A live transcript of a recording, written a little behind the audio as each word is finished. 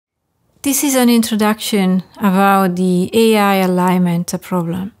This is an introduction about the AI alignment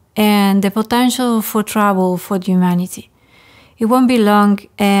problem and the potential for trouble for humanity. It won't be long,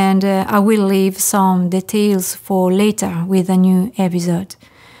 and I will leave some details for later with a new episode.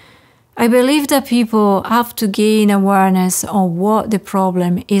 I believe that people have to gain awareness on what the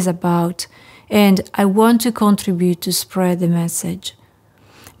problem is about, and I want to contribute to spread the message.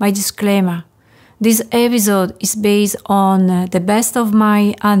 My disclaimer: this episode is based on the best of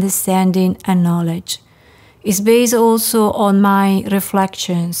my understanding and knowledge. It's based also on my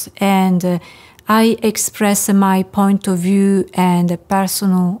reflections, and I express my point of view and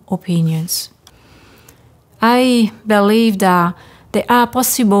personal opinions. I believe that there are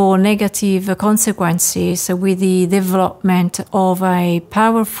possible negative consequences with the development of a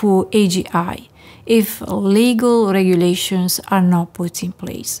powerful AGI if legal regulations are not put in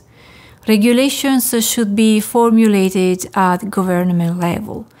place. Regulations should be formulated at government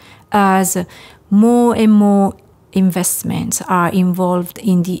level, as more and more investments are involved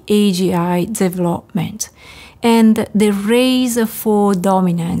in the AGI development, and the race for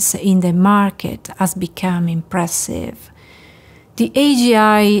dominance in the market has become impressive. The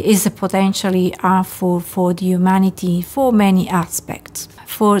AGI is potentially harmful for the humanity for many aspects.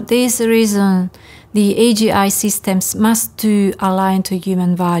 For this reason, the AGI systems must align to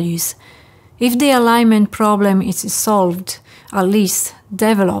human values. If the alignment problem is solved, at least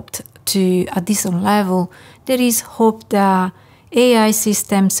developed to a decent level, there is hope that AI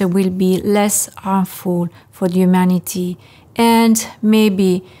systems will be less harmful for humanity, and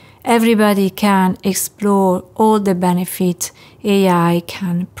maybe everybody can explore all the benefit AI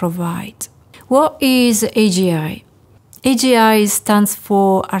can provide. What is AGI? AGI stands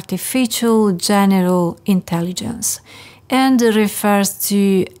for Artificial General Intelligence and refers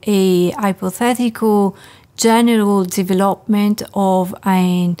to a hypothetical general development of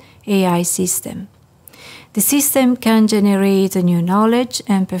an AI system. The system can generate new knowledge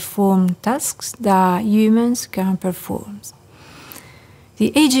and perform tasks that humans can perform.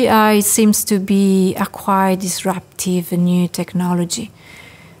 The AGI seems to be a quite disruptive new technology.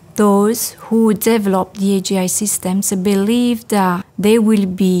 Those who develop the AGI systems believe that there will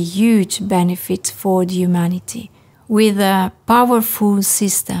be huge benefits for the humanity. With powerful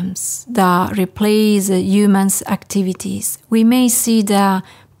systems that replace humans' activities, we may see that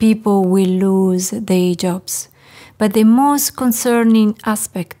people will lose their jobs. But the most concerning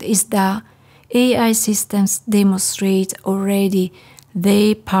aspect is that AI systems demonstrate already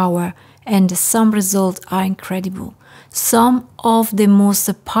their power, and some results are incredible. Some of the most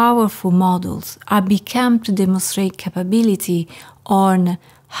powerful models have become to demonstrate capability on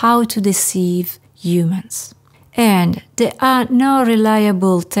how to deceive humans. And there are no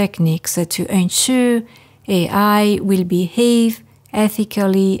reliable techniques to ensure AI will behave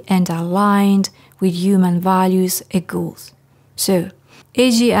ethically and aligned with human values and goals. So,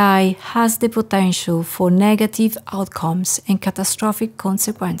 AGI has the potential for negative outcomes and catastrophic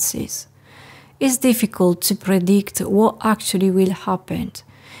consequences. It's difficult to predict what actually will happen.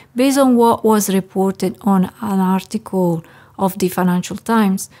 Based on what was reported on an article of the Financial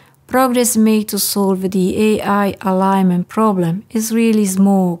Times, progress made to solve the AI alignment problem is really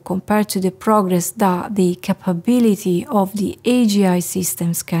small compared to the progress that the capability of the AGI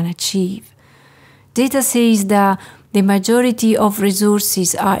systems can achieve. Data says that the majority of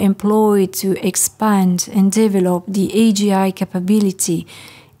resources are employed to expand and develop the AGI capability,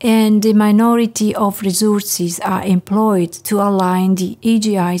 and the minority of resources are employed to align the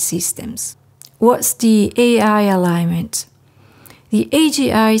AGI systems. What's the AI alignment? The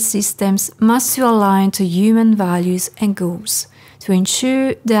AGI systems must align to human values and goals to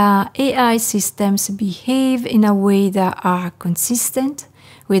ensure that AI systems behave in a way that are consistent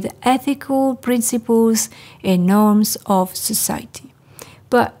with ethical principles and norms of society.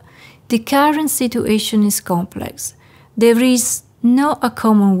 But the current situation is complex. There is not a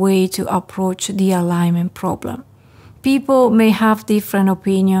common way to approach the alignment problem. People may have different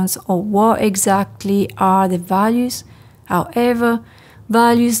opinions on what exactly are the values. However,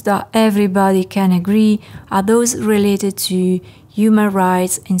 values that everybody can agree are those related to human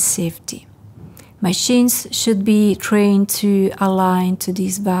rights and safety. Machines should be trained to align to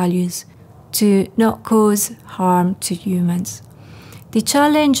these values, to not cause harm to humans. The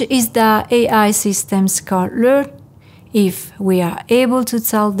challenge is that AI systems can learn if we are able to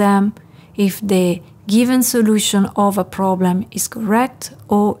tell them if the given solution of a problem is correct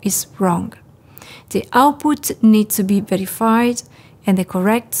or is wrong. The output needs to be verified and the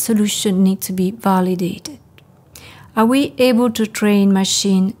correct solution needs to be validated. Are we able to train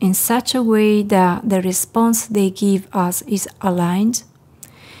machines in such a way that the response they give us is aligned?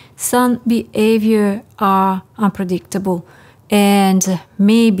 Some behavior are unpredictable, and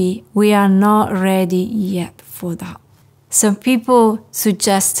maybe we are not ready yet for that. Some people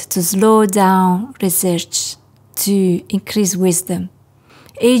suggest to slow down research to increase wisdom.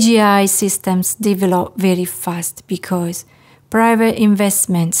 AGI systems develop very fast because private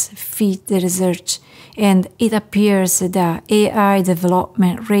investments feed the research, and it appears that AI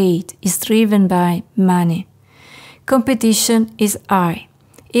development rate is driven by money. Competition is high.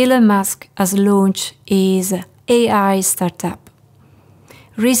 Elon Musk has launched his AI startup.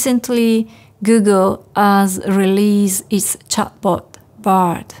 Recently, Google has released its chatbot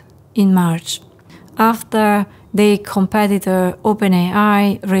Bard in March, after their competitor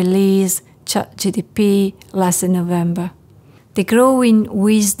OpenAI released ChatGPT last November. The growing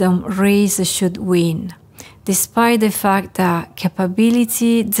wisdom race should win, despite the fact that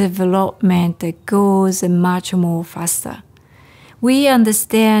capability development goes much more faster. We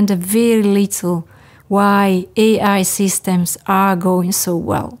understand very little why AI systems are going so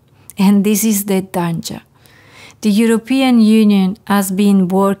well, and this is the danger. The European Union has been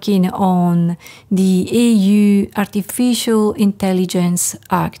working on the EU Artificial Intelligence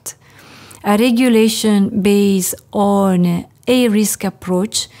Act, a regulation based on a risk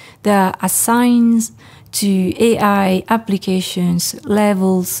approach that assigns to AI applications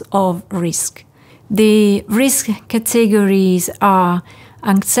levels of risk. The risk categories are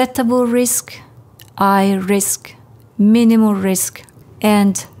acceptable risk, high risk, minimal risk,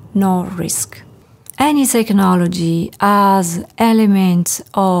 and no risk. Any technology has elements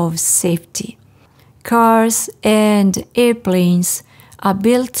of safety. Cars and airplanes are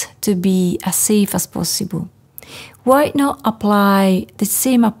built to be as safe as possible. Why not apply the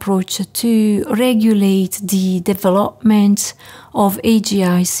same approach to regulate the development of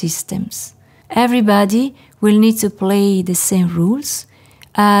AGI systems? Everybody will need to play the same rules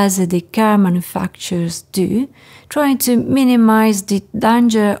as the car manufacturers do, trying to minimize the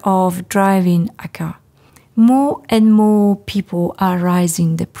danger of driving a car. More and more people are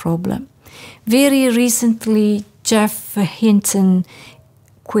raising the problem. Very recently, Jeff Hinton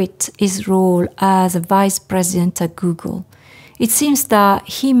quit his role as a vice president at Google. It seems that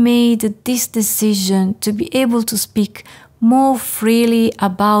he made this decision to be able to speak more freely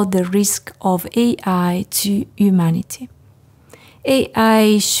about the risk of AI to humanity.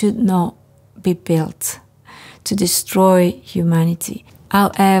 AI should not be built to destroy humanity.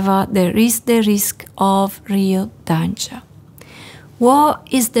 However, there is the risk of real danger. What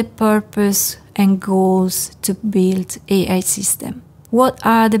is the purpose and goals to build AI system? What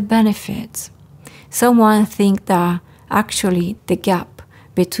are the benefits? Someone thinks that actually the gap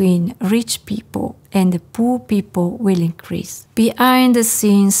between rich people and the poor people will increase. Behind the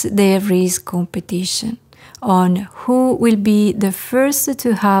scenes, there is competition on who will be the first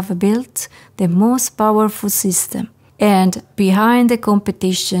to have built the most powerful system. And behind the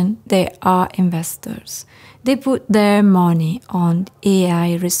competition, there are investors. They put their money on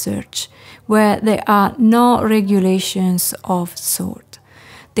AI research, where there are no regulations of sort.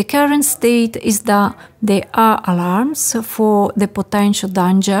 The current state is that there are alarms for the potential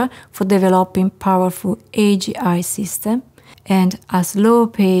danger for developing powerful AGI system and a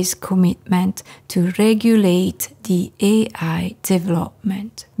slow-paced commitment to regulate the AI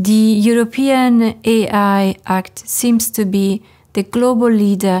development. The European AI Act seems to be the global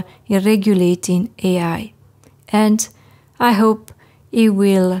leader in regulating AI, and I hope it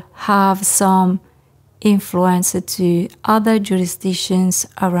will have some influence to other jurisdictions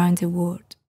around the world.